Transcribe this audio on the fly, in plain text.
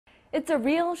It's a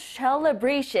real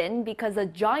shell-a-bration because a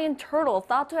giant turtle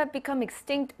thought to have become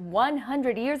extinct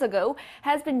 100 years ago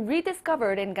has been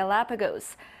rediscovered in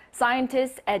Galapagos.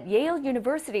 Scientists at Yale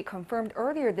University confirmed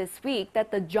earlier this week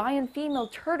that the giant female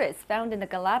tortoise found in the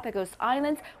Galapagos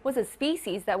Islands was a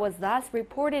species that was last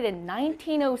reported in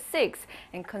 1906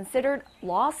 and considered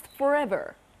lost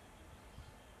forever.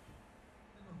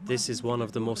 This is one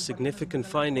of the most significant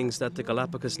findings that the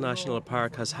Galapagos National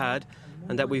Park has had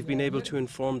and that we've been able to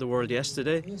inform the world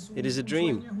yesterday. It is a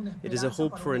dream. It is a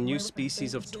hope for a new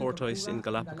species of tortoise in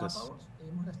Galapagos.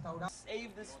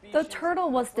 The turtle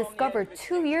was discovered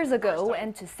 2 years ago,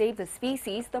 and to save the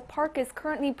species, the park is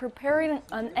currently preparing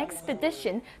an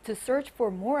expedition to search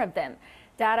for more of them.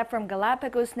 Data from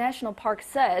Galapagos National Park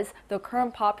says the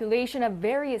current population of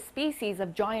various species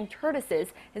of giant tortoises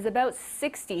is about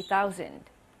 60,000.